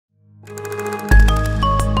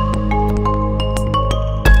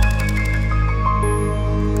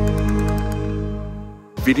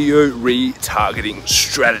video retargeting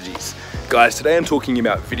strategies. Guys, today I'm talking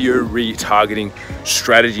about video retargeting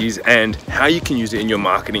strategies and how you can use it in your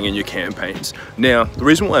marketing and your campaigns. Now, the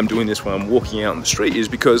reason why I'm doing this while I'm walking out on the street is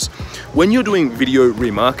because when you're doing video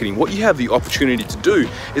remarketing, what you have the opportunity to do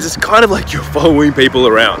is it's kind of like you're following people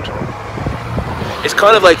around. It's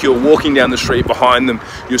kind of like you're walking down the street behind them,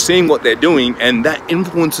 you're seeing what they're doing, and that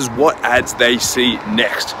influences what ads they see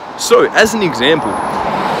next. So, as an example,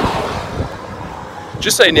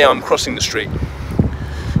 just say now I'm crossing the street.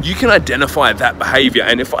 You can identify that behavior,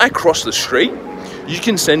 and if I cross the street, you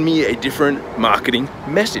can send me a different marketing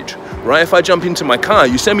message, right? If I jump into my car,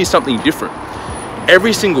 you send me something different.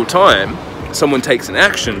 Every single time someone takes an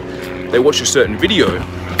action, they watch a certain video,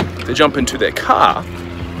 they jump into their car,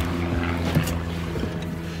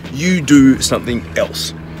 you do something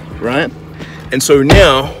else, right? And so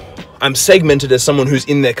now I'm segmented as someone who's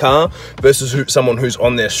in their car versus someone who's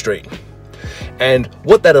on their street. And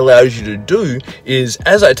what that allows you to do is,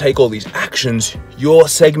 as I take all these actions, you're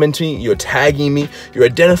segmenting, you're tagging me, you're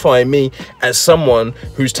identifying me as someone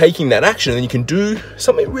who's taking that action, and you can do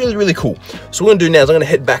something really, really cool. So what I'm gonna do now is I'm gonna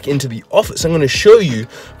head back into the office. I'm gonna show you,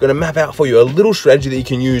 I'm gonna map out for you a little strategy that you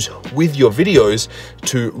can use with your videos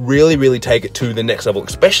to really, really take it to the next level,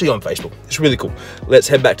 especially on Facebook. It's really cool. Let's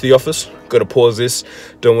head back to the office. Gotta pause this.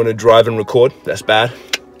 Don't wanna drive and record, that's bad.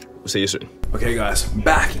 We'll see you soon. Okay guys,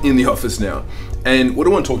 back in the office now. And what I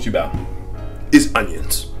want to talk to you about is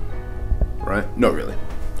onions, right? Not really,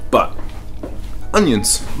 but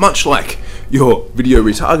onions, much like your video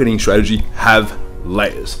retargeting strategy, have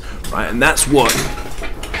layers, right? And that's what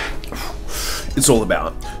it's all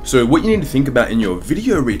about. So what you need to think about in your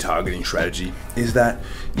video retargeting strategy is that,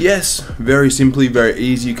 yes, very simply, very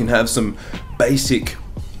easy, you can have some basic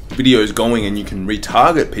videos going and you can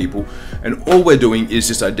retarget people, and all we're doing is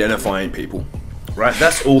just identifying people, right?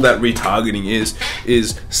 That's all that retargeting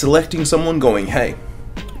is selecting someone, going, hey,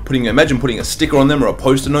 imagine putting a sticker on them or a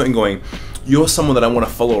post-it note and going, you're someone that I want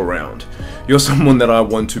to follow around. You're someone that I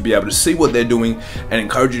want to be able to see what they're doing and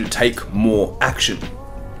encourage you to take more action.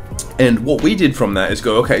 And what we did from that is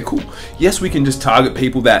go, okay, cool. Yes, we can just target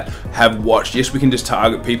people that have watched. Yes, we can just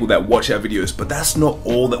target people that watch our videos, but that's not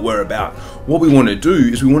all that we're about. What we want to do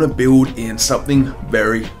is we want to build in something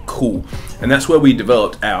very cool. And that's where we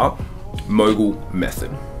developed our Mogul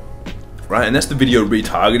Method, right? And that's the video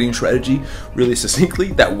retargeting strategy, really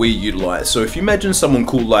succinctly, that we utilize. So if you imagine someone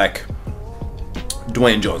cool like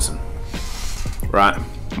Dwayne Johnson, right?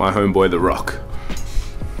 My homeboy, The Rock.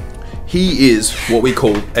 He is what we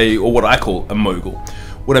call what I call a mogul.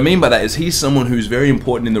 What I mean by that is he's someone who's very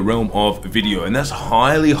important in the realm of video, and that's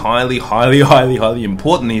highly, highly, highly, highly, highly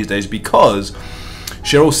important these days, because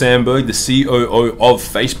Sheryl Sandberg, the COO of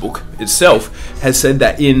Facebook itself, has said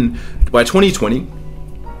that by 2020,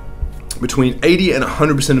 between 80 and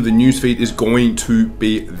 100% of the newsfeed is going to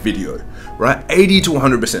be video, right? 80 to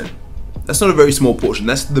 100%. That's not a very small portion.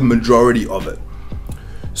 That's the majority of it.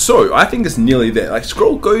 So I think it's nearly there. Like,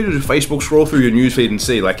 go to Facebook, scroll through your newsfeed and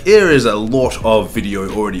see, like, there is a lot of video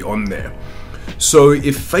already on there. So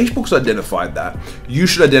if Facebook's identified that, you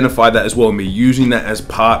should identify that as well and be using that as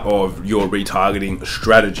part of your retargeting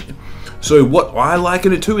strategy. So what I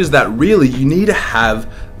liken it to is that really you need to have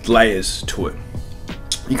layers to it.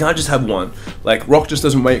 You can't just have one. Like, Rock just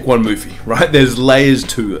doesn't make one movie, right? There's layers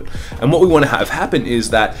to it. And what we want to have happen is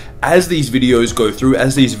that as these videos go through,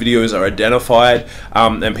 as these videos are identified,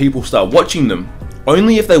 and people start watching them,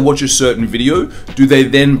 only if they watch a certain video do they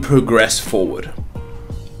then progress forward.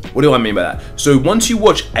 What do I mean by that? So once you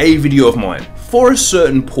watch a video of mine for a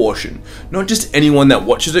certain portion, not just anyone that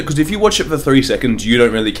watches it, because if you watch it for 3 seconds, you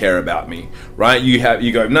don't really care about me, right?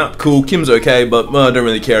 You go, nah, cool, Kim's okay, but I don't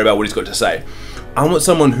really care about what he's got to say. I want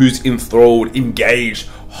someone who's enthralled, engaged,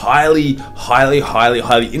 highly, highly, highly,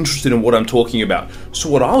 highly interested in what I'm talking about. So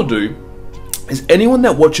what I'll do is anyone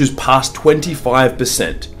that watches past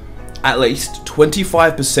 25%, at least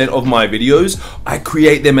 25% of my videos, I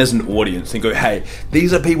create them as an audience and go, hey,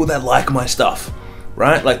 these are people that like my stuff,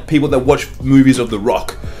 right? Like people that watch movies of The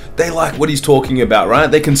Rock. They like what he's talking about, right?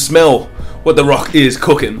 They can smell what The Rock is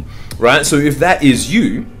cooking, right? So if that is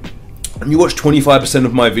you, and you watch 25%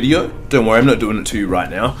 of my video, don't worry, I'm not doing it to you right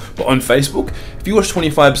now, but on Facebook, if you watch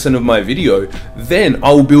 25% of my video, then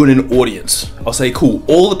I'll build an audience. I'll say, cool,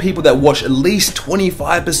 all the people that watch at least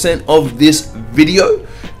 25% of this video,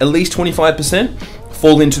 at least 25%,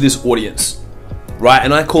 fall into this audience, right?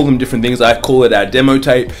 And I call them different things. I call it our demo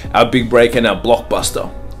tape, our big break, and our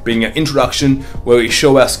blockbuster, being our introduction, where we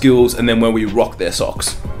show our skills, and then where we rock their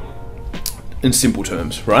socks, in simple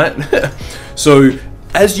terms, right? So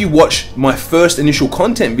as you watch my first initial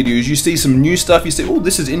content videos, you see some new stuff, you say, oh,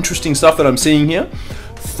 this is interesting stuff that I'm seeing here.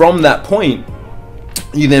 from that point,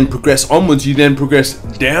 you then progress onwards, you then progress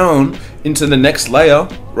down into the next layer,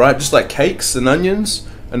 right? Just like cakes and onions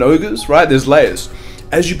and ogres, right? There's layers.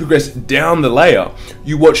 As you progress down the layer,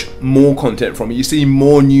 you watch more content from it, you see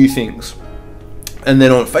more new things. And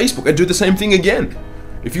then on Facebook, I do the same thing again.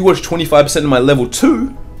 If you watch 25% of my level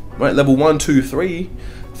 2, right? Level 1, 2, 3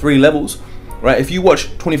 levels, right? If you watch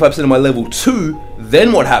 25% of my level 2,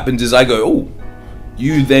 then what happens is I go, oh,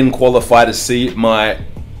 you then qualify to see my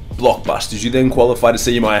blockbusters. You then qualify to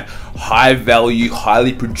see my high value,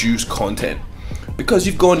 highly produced content. Because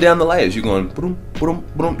you've gone down the layers, you've gone boom, boom,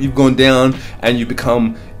 boom, you've gone down and you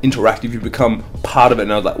become interactive, you become part of it.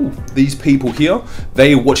 And I was like, oh, these people here,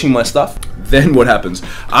 they are watching my stuff. Then what happens?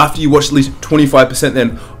 After you watch at least 25%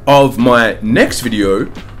 then of my next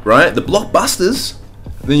video, right? The blockbusters,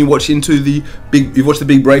 then you watch into the big, you've watched the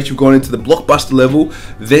big breaks, you've gone into the blockbuster level,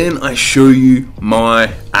 then I show you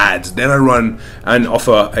my ads. Then I run and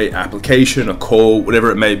offer a application, a call,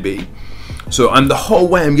 whatever it may be. So I'm the whole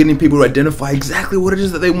way, I'm getting people to identify exactly what it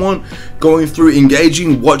is that they want, going through,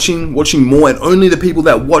 engaging, watching more, and only the people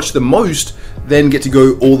that watch the most then get to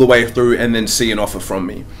go all the way through and then see an offer from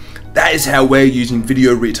me. That is how we're using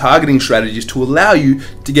video retargeting strategies to allow you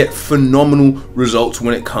to get phenomenal results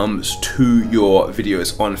when it comes to your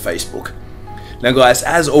videos on Facebook. Now guys,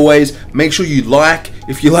 as always, make sure you like,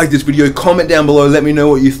 if you like this video, comment down below, let me know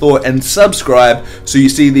what you thought, and subscribe so you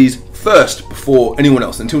see these first before anyone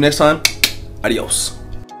else. Until next time, adios.